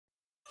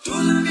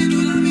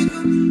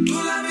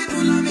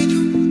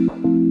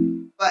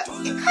But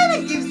it kind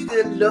of gives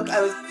the look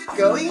I was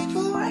going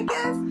for, I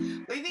guess.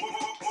 What do you think?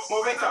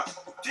 Move it up.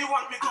 Do you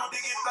want me to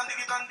dig it and dig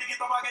it and dig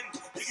it up again?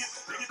 Dig it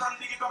and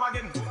dig it up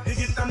again. Dig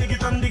it and dig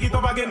it and dig it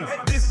up again.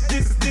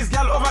 This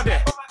girl over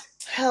there.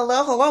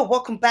 Hello,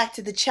 welcome back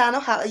to the channel.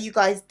 How are you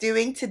guys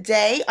doing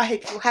today? I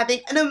hope you're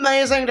having an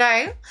amazing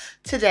day.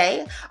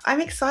 Today,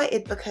 I'm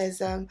excited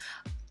because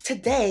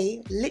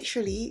today,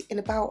 literally in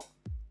about,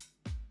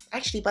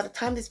 actually by the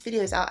time this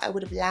video is out, I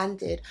would have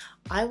landed.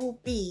 I will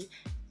be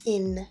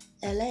in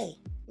LA.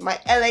 My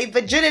LA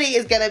virginity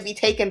is gonna be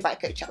taken by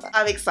Coachella.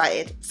 I'm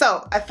excited.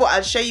 So I thought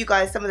I'd show you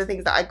guys some of the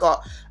things that I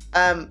got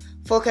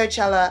for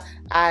Coachella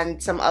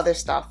and some other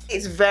stuff.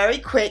 It's very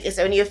quick. It's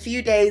only a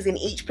few days in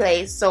each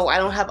place, so I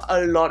don't have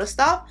a lot of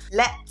stuff.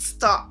 Let's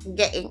start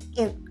getting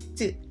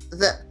into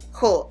the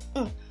haul.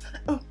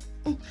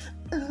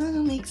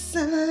 I'm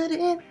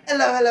excited.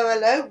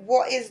 Hello.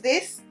 What is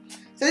this?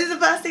 So this is the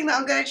first thing that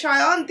I'm gonna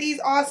try on. These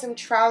are some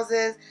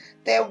trousers.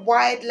 They're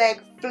wide leg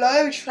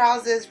flow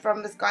trousers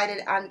from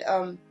Misguided,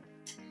 and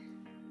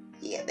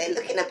yeah, they're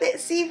looking a bit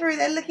see-through.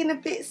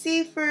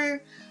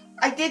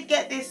 I did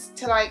get this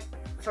to like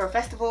for a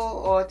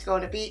festival or to go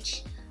on a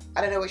beach.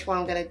 I don't know which one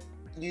I'm gonna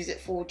use it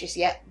for just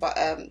yet, but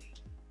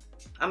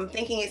I'm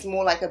thinking it's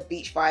more like a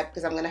beach vibe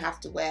because I'm gonna have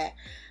to wear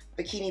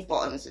bikini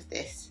bottoms with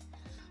this.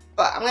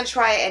 But I'm gonna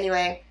try it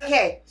anyway.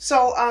 Okay,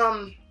 so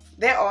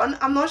they're on.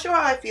 I'm not sure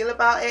how I feel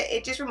about it.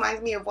 It just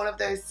reminds me of one of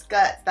those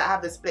skirts that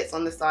have the splits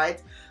on the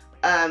sides.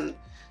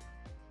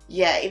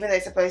 Yeah, even though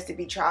it's supposed to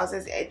be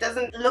trousers, it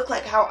doesn't look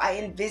like how I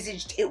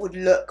envisaged it would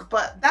look,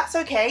 but that's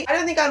okay. I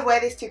don't think I'd wear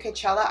this to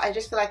Coachella. I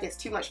just feel like it's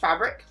too much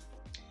fabric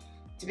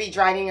to be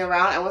dragging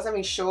around. I want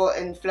something short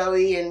and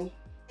flowy, and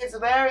it's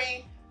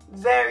very,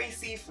 very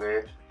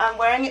see-through. I'm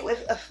wearing it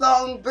with a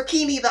thong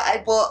bikini that I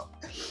bought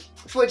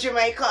for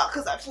Jamaica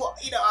because I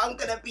thought, you know, I'm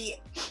gonna be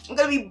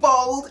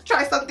bold,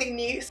 try something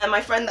new. And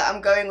my friend that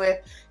I'm going with,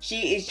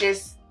 she is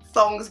just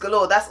thongs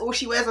galore. That's all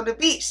she wears on the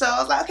beach. So I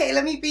was like, okay,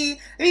 let me be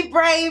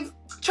brave,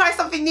 try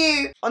something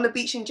new. On the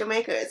beach in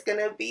Jamaica, it's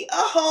gonna be a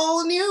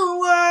whole new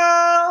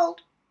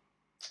world.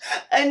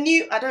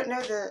 I don't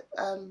know the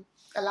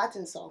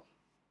Aladdin song,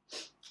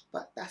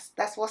 but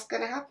that's what's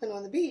gonna happen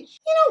on the beach.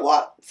 You know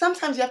what?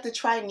 Sometimes you have to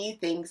try new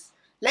things.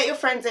 Let your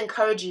friends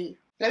encourage you.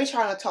 Let me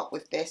try on the top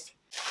with this.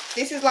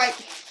 This is like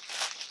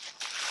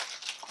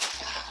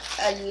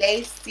a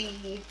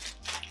lacy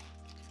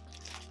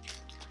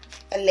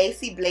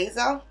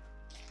blazer,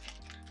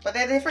 but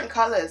they're different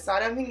colors, so I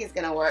don't think it's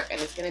gonna work, and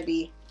it's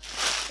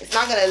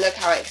not gonna look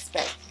how I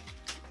expect.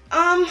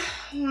 I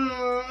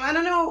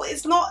don't know.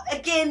 It's not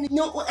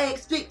what I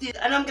expected,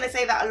 and I'm gonna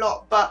say that a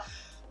lot, but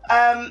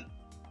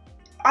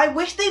I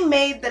wish they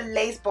made the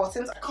lace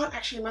bottoms. I can't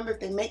actually remember if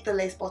they make the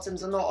lace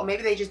bottoms or not, or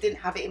maybe they just didn't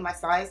have it in my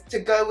size. To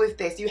go with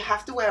this, you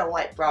have to wear a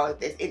white bra with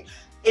this,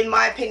 in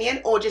my opinion,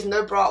 or just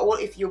no bra at all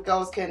if your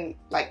girls can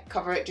like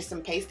cover it, just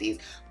some pasties.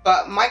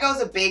 But my girls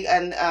are big,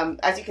 and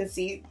as you can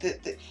see,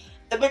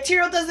 the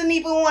material doesn't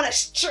even want to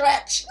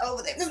stretch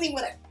over there. It doesn't even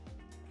want to.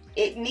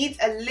 It needs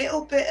a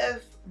little bit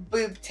of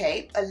boob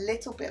tape,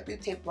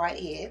 right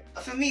here.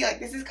 For me, like,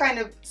 this is kind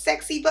of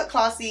sexy but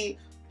classy,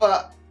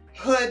 but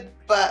hood,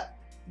 but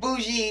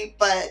bougie,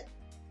 but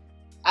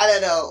I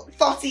don't know,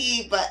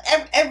 thotty, but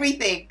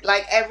everything,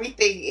 like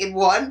everything in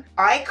one.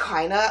 I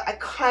kinda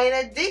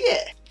dig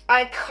it.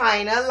 I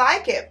kinda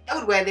like it. I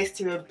would wear this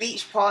to a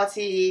beach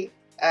party,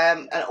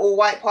 an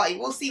all-white party.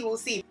 We'll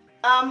see.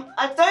 I'm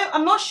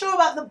not sure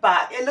about the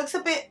back. It looks a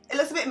bit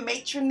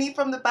matronly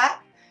from the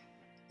back.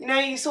 You know,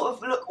 you sort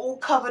of look all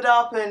covered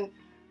up and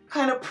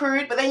kind of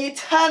prude, but then you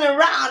turn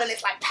around and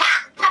it's like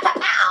pow, pow, pow,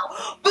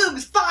 pow,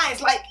 boobs,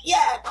 thighs, like,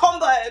 yeah,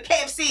 combo,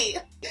 KFC.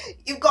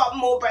 You've got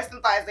more breasts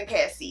and thighs than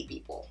KFC,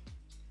 people.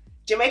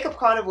 Jamaica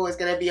Carnival is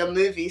gonna be a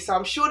movie, so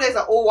I'm sure there's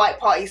an all-white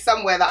party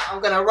somewhere that I'm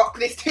gonna rock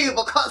this to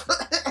because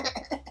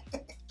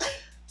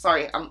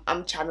sorry,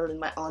 I'm channeling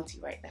my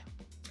auntie right now.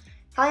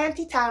 Hi,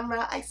 Auntie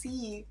Tamra, I see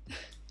you.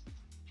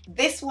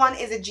 This one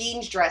is a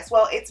jeans dress.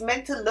 Well, it's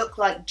meant to look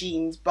like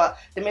jeans, but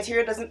the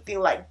material doesn't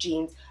feel like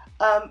jeans.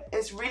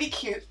 It's really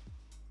cute.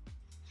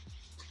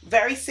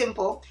 Very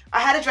simple.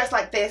 I had a dress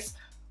like this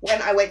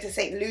when I went to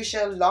St.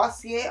 Lucia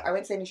last year. I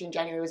went to St. Lucia in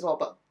January as well,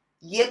 but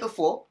year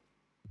before.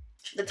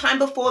 The time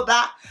before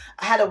that,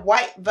 I had a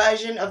white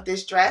version of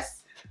this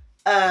dress.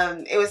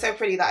 It was so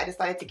pretty that I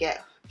decided to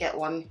get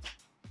one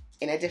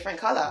in a different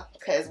color,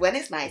 because when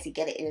it's nice, you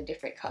get it in a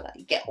different color.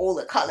 You get all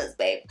the colors,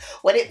 babe.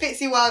 When it fits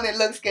you well and it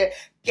looks good,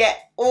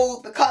 get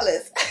all the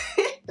colors.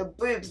 The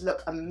boobs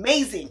look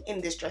amazing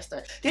in this dress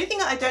though. The only thing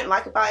that I don't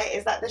like about it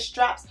is that the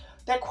straps,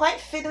 they're quite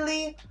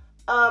fiddly.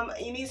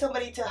 You need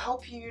somebody to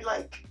help you,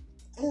 like,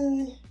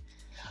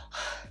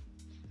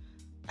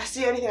 that's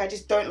the only thing I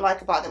just don't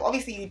like about them.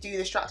 Obviously you do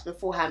the straps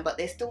beforehand, but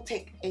they still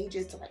take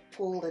ages to like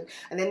pull,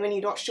 and then when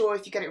you're not sure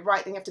if you get it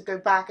right, then you have to go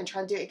back and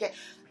try and do it again.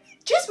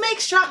 Just make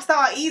straps that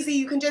are easy.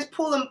 You can just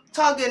pull them,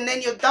 tug, and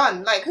then you're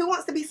done. Like, who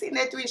wants to be sitting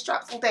there doing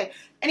straps all day?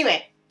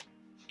 Anyway,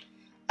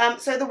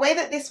 so the way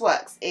that this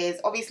works is,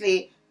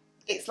 obviously,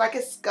 It's like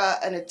a skirt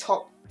and a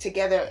top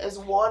together as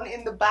one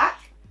in the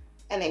back,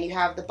 and then you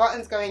have the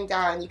buttons going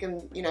down. You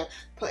can, you know,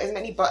 put as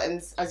many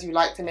buttons as you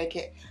like to make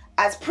it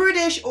as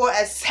prudish or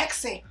as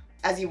sexy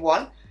as you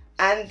want.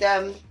 And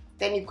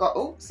then you've got,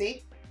 oh,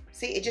 see,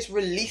 it just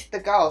released the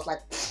girls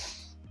like,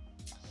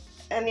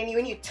 and then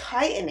when you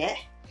tighten it,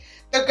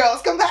 the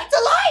girls come back to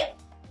life.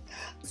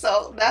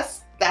 So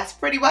that's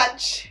pretty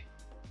much.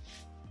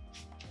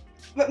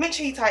 But make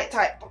sure you tie it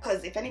tight,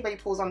 because if anybody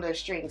pulls on those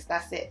strings,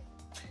 that's it.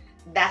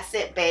 That's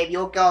it, babe.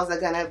 Your girls are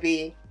gonna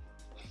be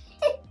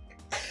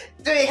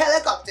doing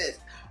helicopters.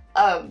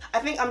 I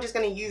think I'm just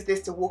gonna use this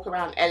to walk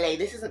around LA.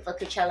 This isn't for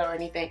Coachella or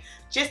anything.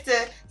 Just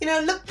to, you know,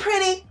 look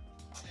pretty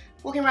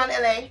walking around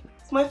LA.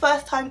 It's my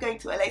first time going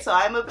to LA, so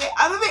I'm a bit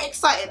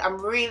excited.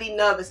 I'm really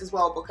nervous as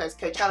well, because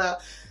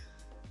Coachella,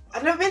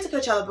 I've never been to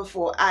Coachella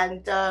before,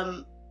 and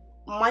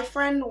my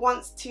friend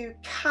wants to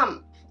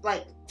camp,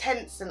 like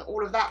tents and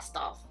all of that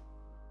stuff.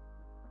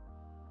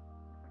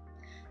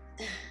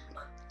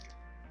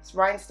 It's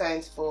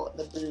rhinestones for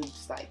the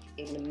boobs, like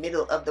in the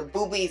middle of the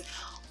boobies,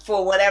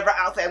 for whatever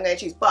outfit I'm gonna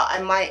choose. But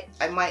I might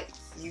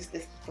use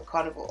this for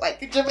carnival, like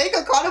the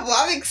Jamaica carnival.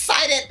 I'm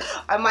excited.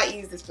 I might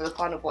use this for the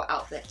carnival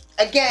outfit.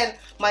 Again,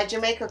 my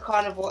Jamaica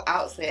carnival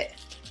outfit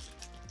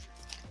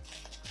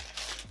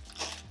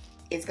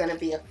is gonna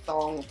be a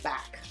thong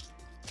back.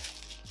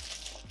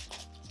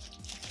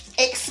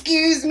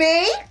 Excuse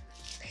me?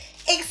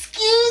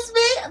 Excuse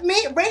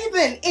me,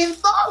 Raven in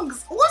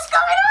thongs. What's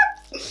going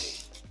on?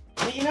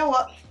 But you know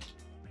what?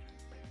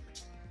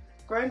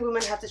 Grown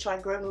women have to try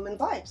grown women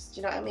vibes. Do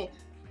you know what I mean?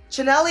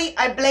 Chanelli,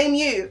 I blame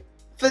you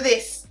for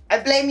this. I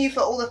blame you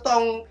for all the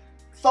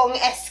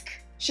thong-esque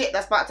shit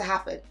that's about to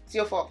happen. It's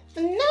your fault.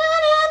 Woo!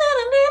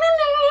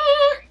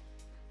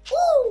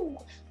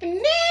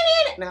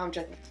 No, I'm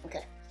joking.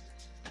 Okay.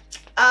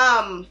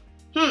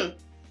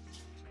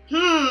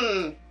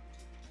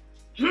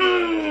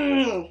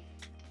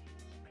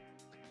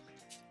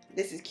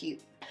 This is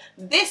cute.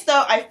 This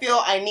though, I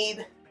feel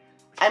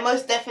I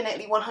most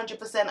definitely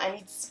 100% I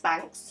need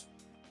Spanx.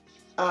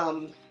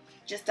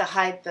 Just to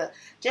hide the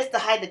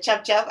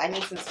chub chub, I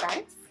need some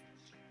Spanx.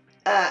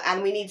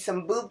 And we need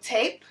some boob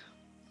tape.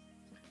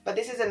 But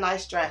this is a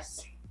nice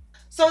dress.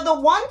 So the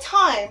one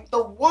time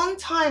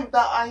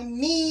that I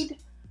need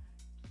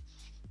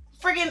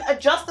friggin'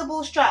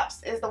 adjustable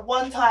straps is the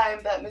one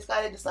time that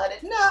Missguided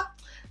decided, nah,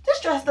 this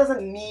dress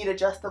doesn't need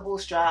adjustable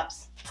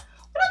straps.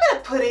 We're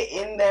not gonna put it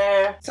in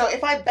there. So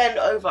if I bend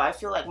over, I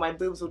feel like my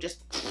boobs will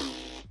just...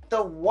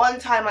 The one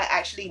time I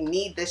actually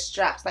need the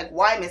straps, like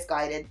why,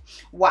 Missguided?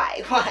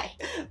 Why?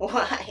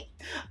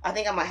 I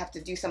think I might have to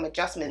do some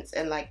adjustments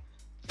and like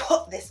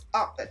put this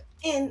up and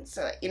in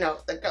so that, you know,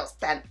 the girls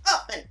stand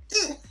up and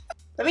in.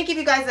 Let me give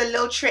you guys a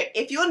little trick.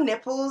 If your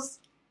nipples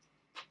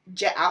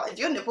jet out, if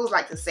your nipples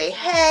like to say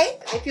hey,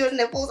 if your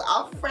nipples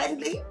are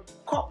friendly,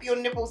 crop your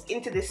nipples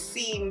into the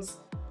seams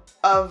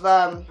of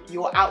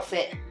your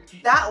outfit.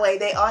 That way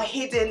they are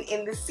hidden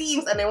in the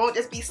seams and they won't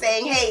just be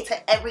saying hey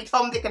to every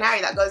Tom, Dick and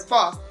Harry that goes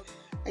past.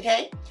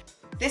 Okay?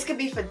 This could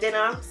be for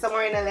dinner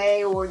somewhere in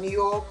LA or New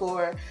York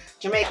or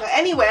Jamaica,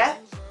 anywhere,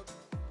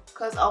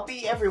 because I'll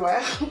be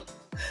everywhere.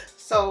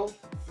 So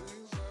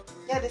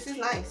yeah, this is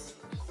nice.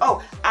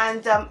 Oh,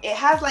 and it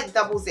has like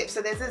double zip.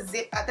 So there's a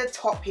zip at the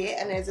top here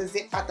and there's a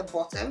zip at the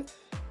bottom.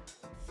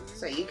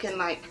 So you can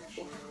like,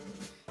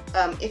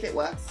 if it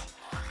works,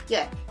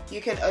 yeah, you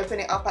can open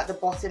it up at the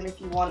bottom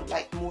if you want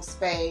like more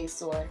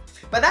space or,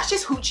 but that's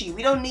just hoochie.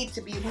 We don't need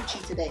to be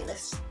hoochie today.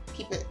 Let's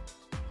keep it.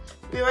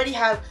 We already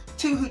have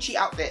 2 hoochie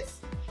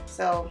outfits.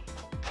 So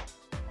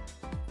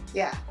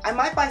yeah, I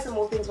might buy some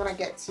more things when I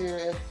get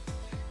to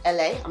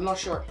LA. I'm not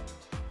sure.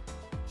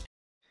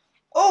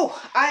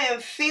 Oh, I am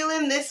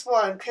feeling this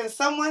one. Can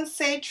someone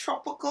say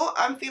tropical?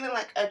 I'm feeling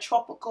like a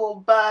tropical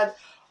bird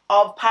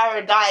of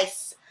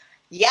paradise.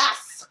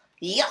 Yes.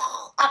 Yo,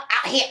 I'm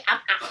out here. I'm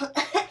out.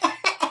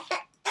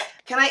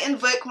 Can I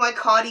invoke my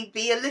Cardi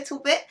B a little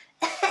bit?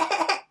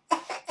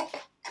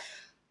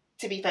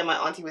 To be fair, my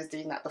auntie was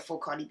doing that before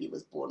Cardi B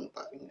was born,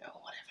 but you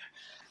know, whatever.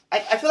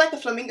 I feel like the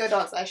flamingo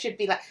dance, I should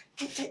be like...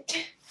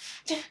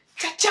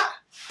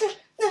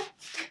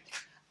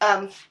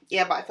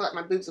 yeah, but I feel like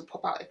my boobs will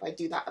pop out if I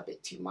do that a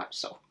bit too much,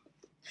 so.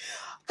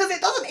 Because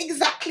it doesn't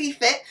exactly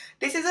fit.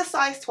 This is a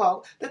size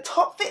 12. The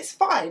top fits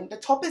fine. The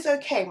top is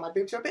okay. My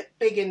boobs are a bit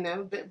big in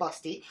them, a bit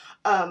busty.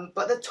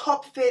 But the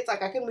top fits,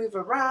 like I can move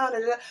around.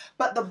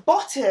 But the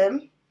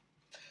bottom,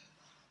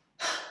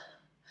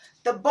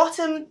 the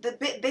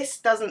bit, this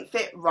doesn't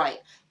fit right.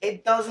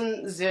 It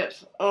doesn't zip.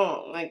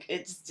 Oh, like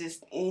it's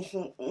just,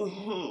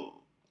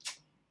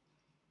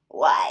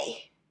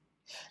 why?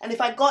 And if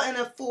I got in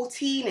a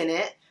 14 in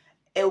it,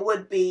 it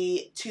would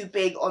be too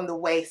big on the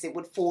waist. It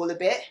would fall a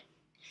bit.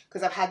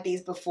 Because I've had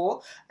these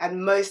before,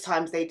 and most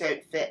times they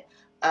don't fit.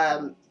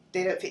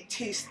 They don't fit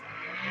too.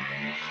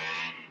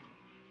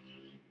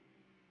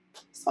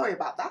 Sorry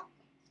about that.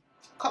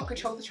 Can't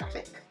control the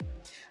traffic.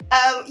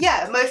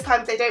 Yeah, most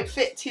times they don't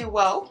fit too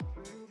well.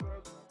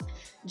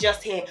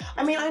 just here.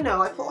 I mean, I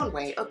know I put on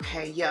weight.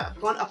 Okay, yeah,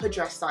 I've gone up a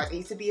dress size. I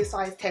used to be a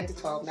size 10 to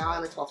 12. Now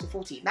I'm a 12 to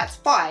 14. That's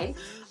fine.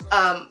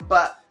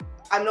 But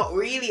I'm not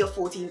really a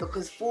 14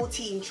 because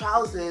 14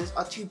 trousers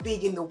are too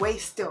big in the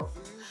waist still.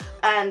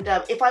 And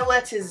if I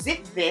were to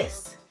zip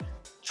this,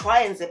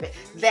 try and zip it,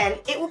 then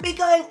it will be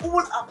going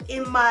all up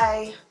in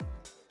my...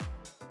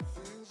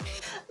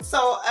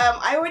 So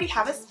I already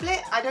have a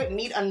split. I don't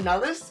need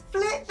another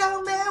split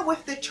down there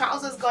with the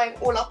trousers going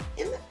all up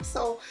in it.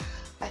 So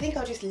I think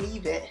I'll just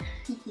leave it.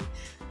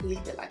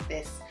 Leave it like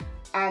this.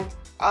 And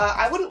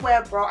I wouldn't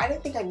wear a bra. I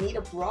don't think I need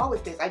a bra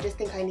with this. I just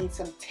think I need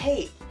some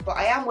tape. But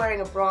I am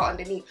wearing a bra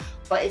underneath.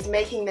 But it's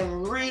making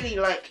them really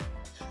like...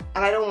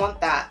 And I don't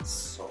want that.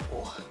 So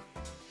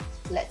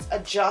let's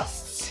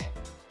adjust.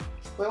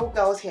 We're all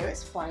girls here.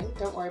 It's fine.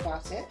 Don't worry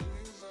about it.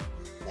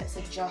 Let's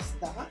adjust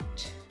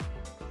that.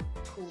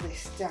 Pull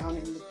this down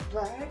in the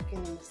back.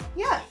 And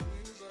yeah,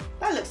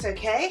 that looks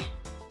okay.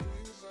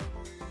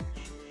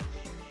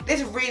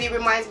 This really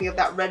reminds me of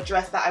that red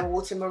dress that I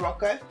wore to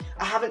Morocco.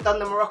 I haven't done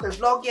the Morocco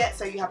vlog yet,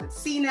 so you haven't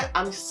seen it.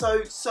 I'm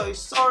so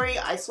sorry.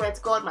 I swear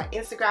to God, my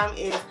Instagram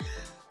is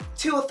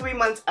 2 or 3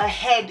 months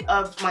ahead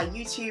of my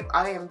YouTube.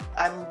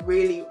 I'm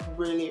really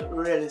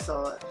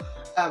sorry.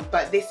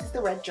 But this is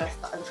the red dress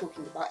that I'm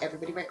talking about.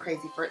 Everybody went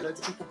crazy for it.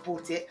 Loads of people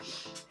bought it,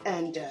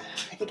 and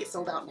I think it's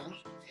sold out now.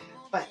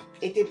 But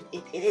it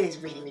is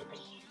really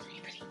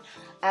pretty.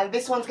 And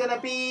this one's gonna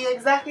be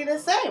exactly the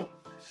same.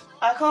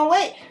 I can't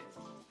wait.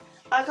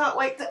 I can't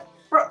wait to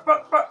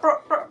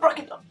rock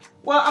it up.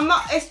 Well, I'm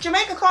not, it's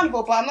Jamaica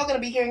Carnival, but I'm not going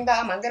to be hearing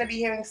that. I'm going to be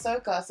hearing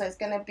soca, so it's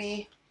going to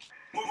be...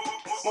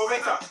 Move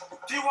it up.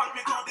 Do you want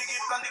me to dig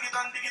it and dig it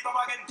and dig it up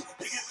again?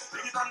 Dig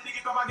it and dig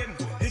it up again.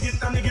 Dig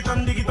it and dig it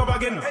and dig it up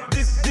again.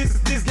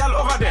 This girl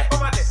over there.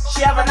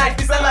 She have a nice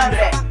piece of land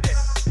there.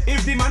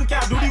 If the man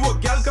can't do the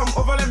work, girl come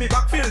over, let me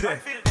backfill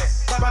there.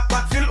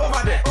 Backfill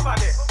over there.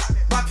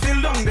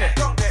 Backfill down there.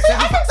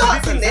 I can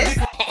dance in this.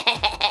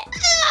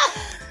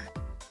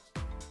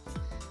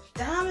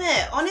 Damn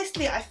it.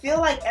 Honestly, I feel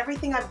like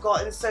everything I've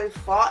gotten so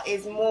far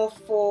is more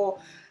for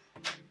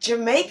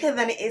Jamaica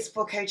than it is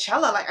for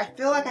Coachella. Like, I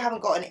feel like I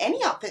haven't gotten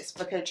any outfits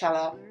for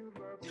Coachella.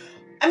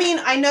 I mean,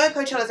 I know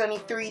Coachella is only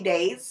 3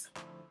 days.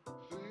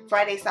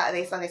 Friday,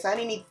 Saturday, Sunday. So I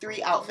only need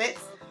 3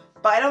 outfits.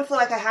 But I don't feel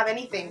like I have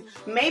anything.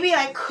 Maybe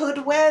I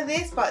could wear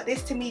this, but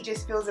this to me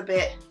just feels a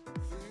bit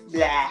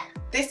blah.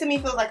 This to me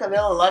feels like a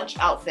little lunch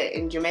outfit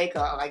in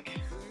Jamaica. Like,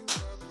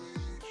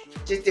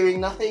 just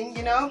doing nothing,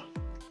 you know?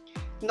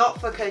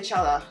 Not for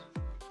Coachella.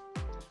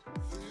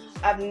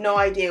 I have no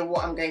idea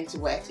what I'm going to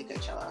wear to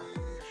Coachella.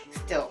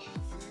 Still.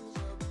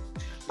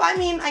 But I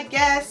mean, I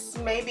guess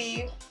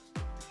maybe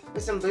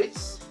with some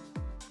boots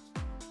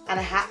and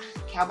a hat,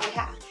 cowboy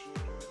hat.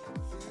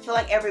 I feel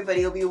like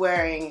everybody will be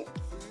wearing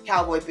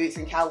cowboy boots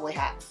and cowboy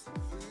hats.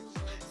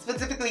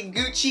 Specifically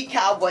Gucci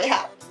cowboy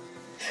hats.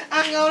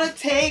 I'm gonna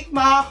take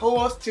my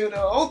horse to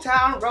the old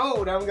town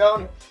road. I'm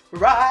gonna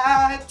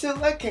ride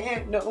till I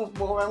can't no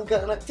more. I'm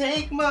gonna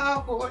take my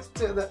horse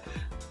to the...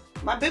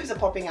 My boobs are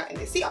popping out in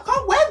this. See, I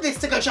can't wear this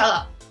to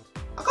Coachella.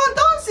 I can't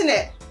dance in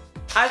it.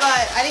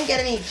 I didn't get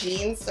any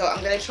jeans, so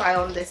I'm gonna try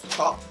on this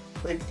top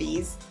with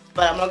these.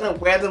 But I'm not gonna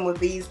wear them with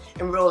these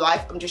in real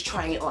life. I'm just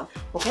trying it on.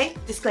 Okay?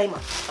 Disclaimer.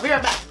 I'll be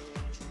right back.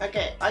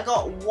 Okay, I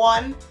got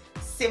one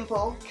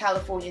simple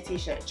California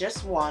t-shirt.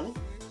 Just one.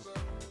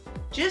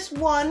 Just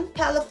one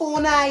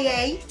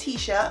California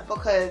t-shirt,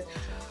 because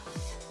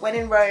when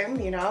in Rome,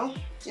 you know,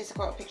 just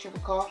got a picture of a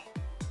car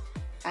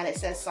and it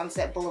says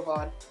Sunset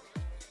Boulevard,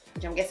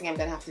 which I'm guessing I'm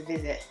gonna have to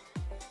visit.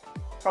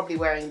 Probably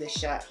wearing this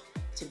shirt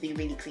to be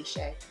really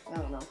cliche. I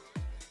don't know.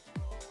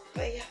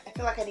 But yeah, I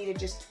feel like I needed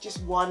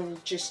just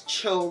one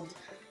chilled,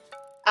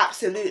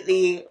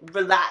 absolutely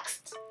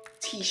relaxed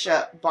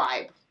t-shirt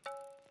vibe.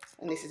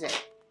 And this is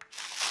it.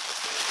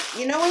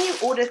 You know when you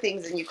order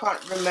things and you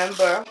can't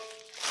remember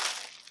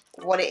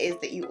what it is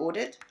that you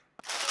ordered?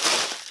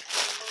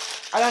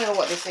 I don't know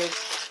what this is.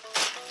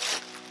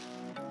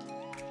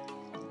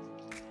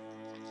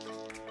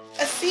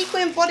 A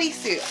sequin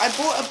bodysuit. I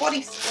bought a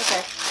bodysuit.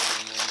 Okay.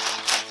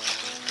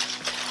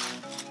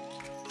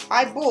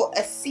 I bought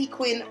a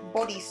sequin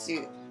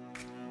bodysuit.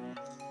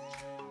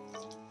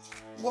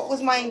 What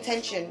was my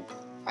intention?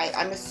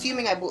 I'm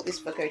assuming I bought this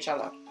for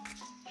Coachella.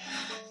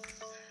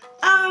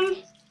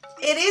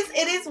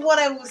 It is what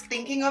I was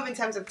thinking of in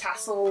terms of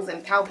tassels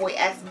and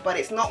cowboy-esque, but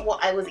it's not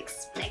what I was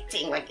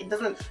expecting. Like, it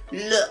doesn't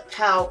look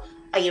how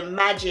I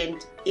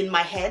imagined in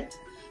my head.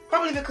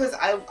 Probably because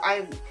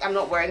I'm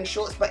not wearing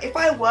shorts, but if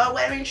I were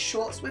wearing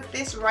shorts with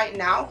this right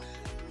now,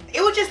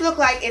 it would just look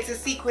like it's a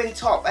sequin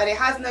top and it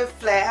has no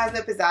flair, it has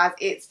no pizzazz.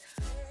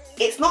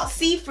 It's not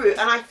see-through,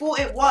 and I thought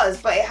it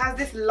was, but it has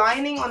this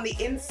lining on the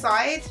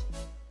inside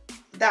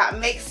that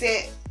makes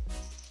it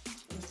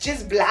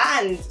just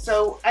bland.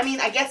 So I mean,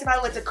 I guess if I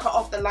were to cut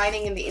off the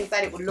lining in the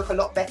inside, it would look a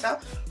lot better,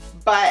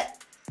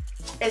 but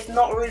it's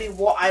not really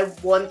what I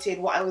wanted,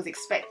 what I was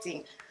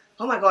expecting.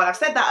 Oh my god, I've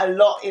said that a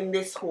lot in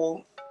this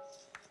haul,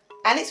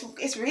 and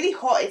it's really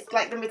hot. It's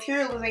like the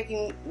material was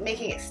making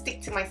it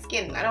stick to my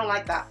skin. I don't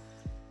like that.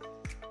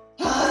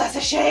 Oh, that's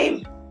a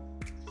shame.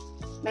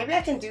 Maybe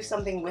I can do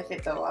something with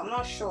it though. I'm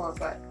not sure,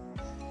 but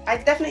I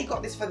definitely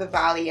got this for the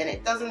valley, and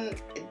it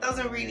doesn't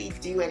really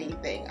do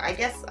anything. I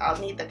guess I'll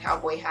need the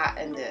cowboy hat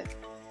and the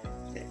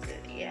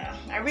yeah.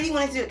 I really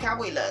want to do a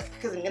cowboy look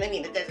because I'm gonna be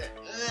in the desert.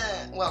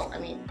 Well, I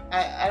mean,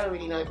 I don't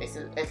really know if it's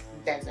a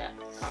desert.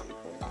 Can't be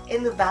called that.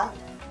 In the valley.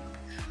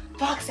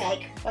 Fuck's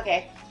sake.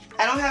 Okay.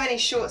 I don't have any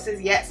shorts as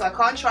yet, so I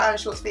can't try on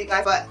shorts for you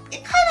guys, but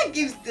it kind of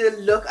gives the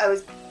look I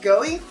was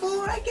going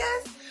for, I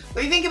guess.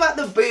 When you think about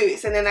the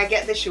boots and then I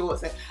get the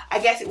shorts, and I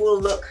guess it will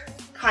look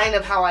kind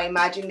of how I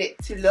imagined it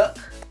to look.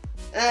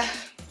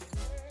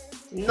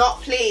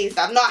 Not pleased.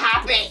 I'm not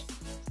happy.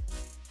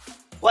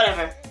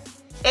 Whatever.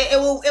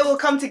 It will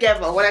come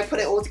together when I put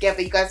it all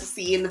together. You guys will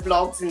see in the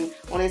vlogs and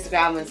on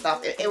Instagram and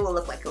stuff. It will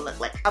look like it'll look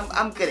like.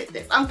 I'm good at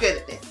this. I'm good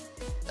at this.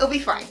 It'll be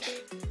fine.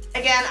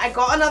 Again, I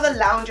got another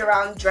lounge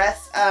around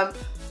dress. I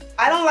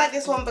don't like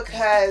this one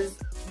because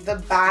the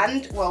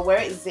band, well, where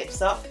it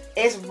zips up,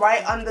 is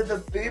right under the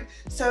boob.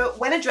 So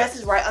when a dress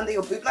is right under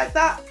your boob like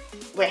that,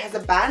 where it has a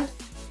band,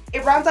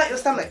 it rounds out your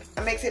stomach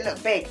and makes it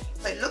look big.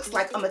 So it looks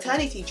like a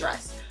maternity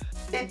dress.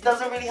 It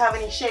doesn't really have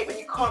any shape, and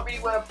you can't really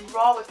wear a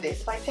bra with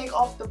this. If I take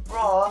off the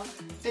bra,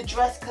 the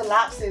dress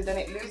collapses and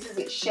it loses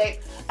its shape,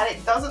 and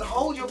it doesn't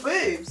hold your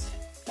boobs.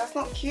 That's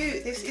not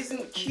cute. This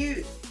isn't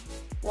cute.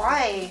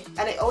 Why?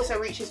 And it also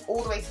reaches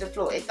all the way to the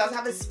floor. It does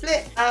have a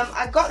split.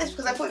 I got this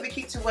because I thought it'd be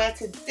cute to wear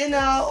to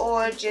dinner,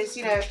 or just,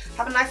 you know,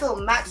 have a nice little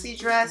maxi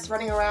dress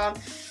running around,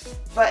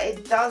 but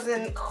it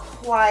doesn't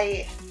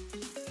quite.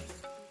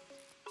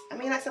 I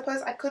mean, I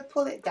suppose I could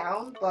pull it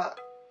down, but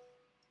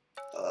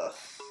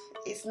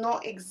it's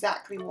not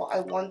exactly what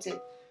I wanted,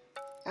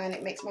 and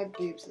it makes my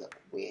boobs look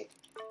weird.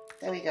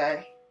 There we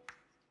go.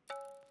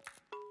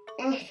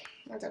 I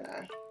don't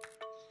know.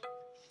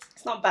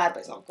 It's not bad, but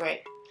it's not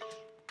great.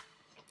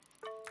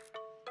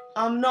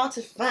 I'm not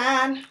a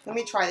fan. Let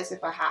me try this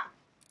with a hat.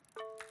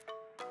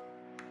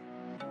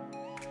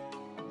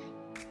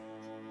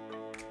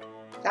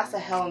 That's a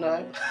hell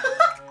no.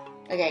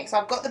 Okay, so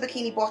I've got the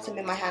bikini bottom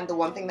in my hand. The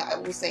one thing that I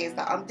will say is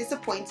that I'm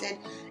disappointed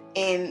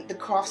in the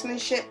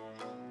craftsmanship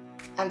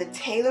and the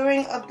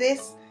tailoring of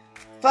this.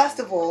 First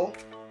of all,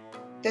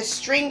 the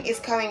string is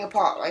coming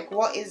apart. Like,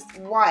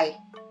 why?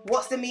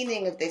 What's the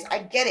meaning of this? I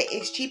get it,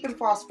 it's cheap and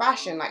fast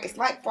fashion, like it's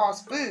like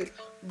fast food,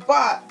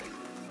 but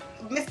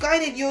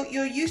Misguided,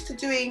 you're used to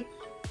doing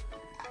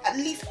at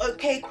least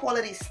okay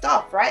quality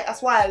stuff, right?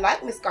 That's why I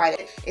like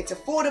Misguided. It's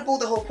affordable.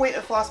 The whole point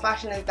of fast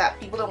fashion is that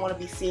people don't want to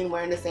be seen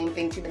wearing the same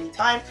thing too many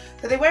times,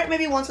 so they wear it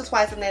maybe once or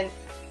twice, and then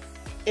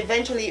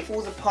eventually it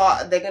falls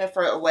apart, they're gonna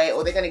throw it away,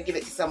 or they're gonna give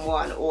it to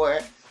someone, or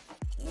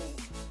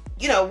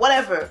you know,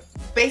 whatever.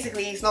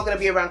 Basically, it's not gonna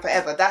be around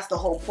forever. That's the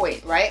whole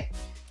point, right?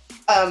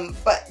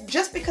 But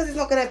just because it's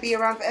not gonna be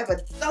around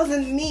forever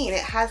doesn't mean it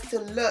has to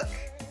look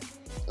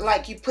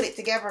like you put it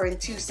together in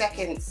 2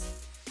 seconds.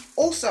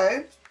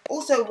 Also,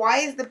 why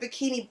is the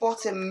bikini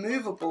bottom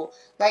movable?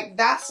 Like,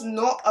 that's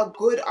not a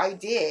good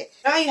idea.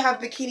 Now you have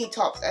bikini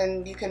tops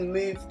and you can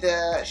move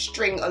the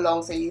string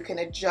along so you can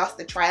adjust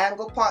the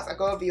triangle parts that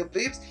go over your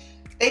boobs.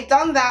 They've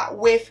done that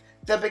with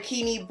the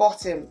bikini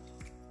bottom.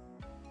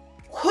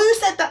 Who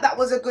said that that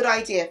was a good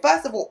idea?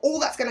 First of all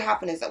that's going to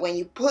happen is that when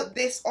you put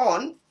this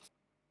on,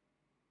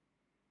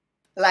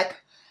 like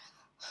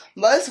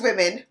most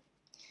women,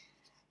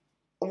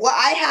 what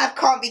I have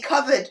can't be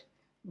covered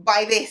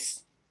by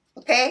this,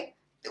 okay?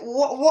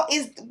 What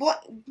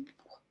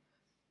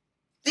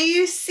do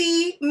you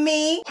see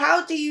me?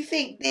 How do you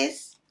think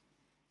this?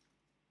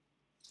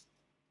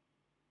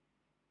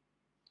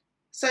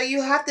 So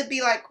you have to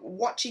be like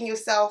watching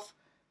yourself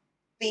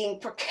being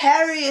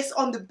precarious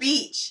on the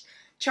beach,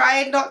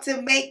 trying not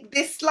to make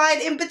this slide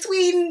in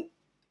between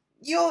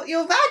your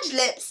vag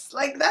lips.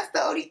 Like, that's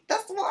what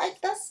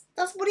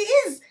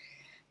it is.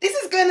 This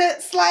is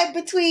gonna slide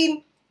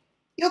between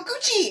your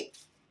Gucci.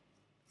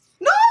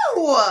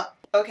 No!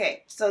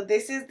 Okay, so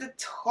this is the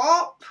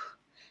top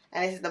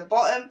and this is the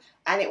bottom,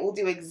 and it will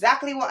do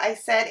exactly what I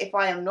said. If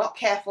I am not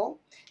careful,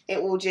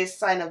 it will just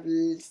kind of,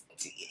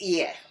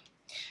 yeah.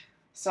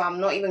 So I'm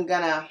not even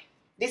gonna,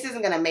 this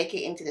isn't gonna make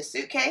it into the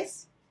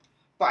suitcase,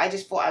 but I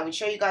just thought I would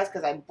show you guys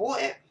because I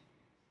bought it.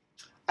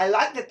 I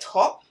like the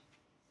top.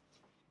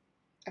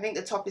 I think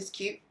the top is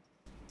cute.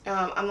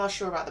 I'm not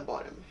sure about the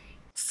bottom.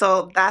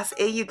 So that's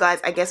it, you guys.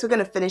 I guess we're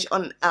gonna finish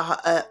on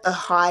a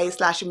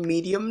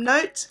high/medium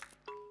note.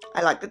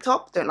 I like the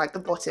top, don't like the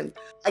bottom.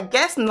 I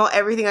guess not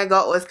everything I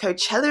got was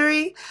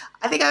Coachella-y.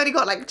 I think I only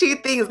got like 2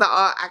 things that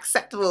are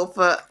acceptable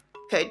for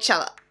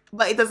Coachella,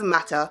 but it doesn't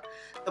matter.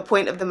 The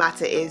point of the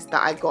matter is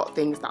that I got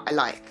things that I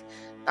like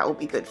that will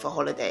be good for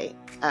holiday.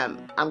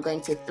 I'm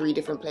going to 3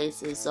 different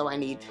places, so I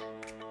need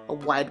a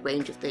wide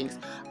range of things,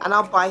 and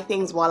I'll buy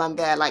things while I'm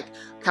there, like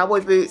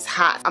cowboy boots,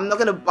 hats. I'm not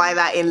gonna buy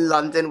that in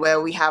London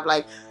where we have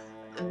like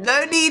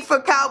no need for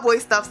cowboy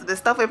stuff, so the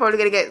stuff we're probably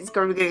gonna get is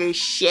probably gonna go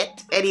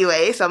shit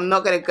anyway, so I'm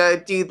not gonna go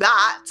do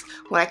that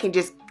when I can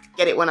just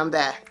get it when I'm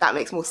there. That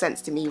makes more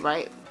sense to me,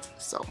 right?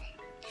 So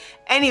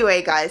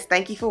Anyway guys,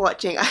 thank you for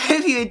watching. I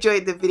hope you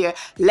enjoyed the video.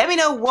 Let me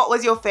know what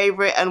was your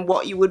favorite and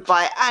what you would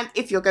buy and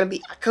if you're gonna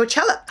be at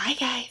Coachella. Bye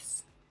guys.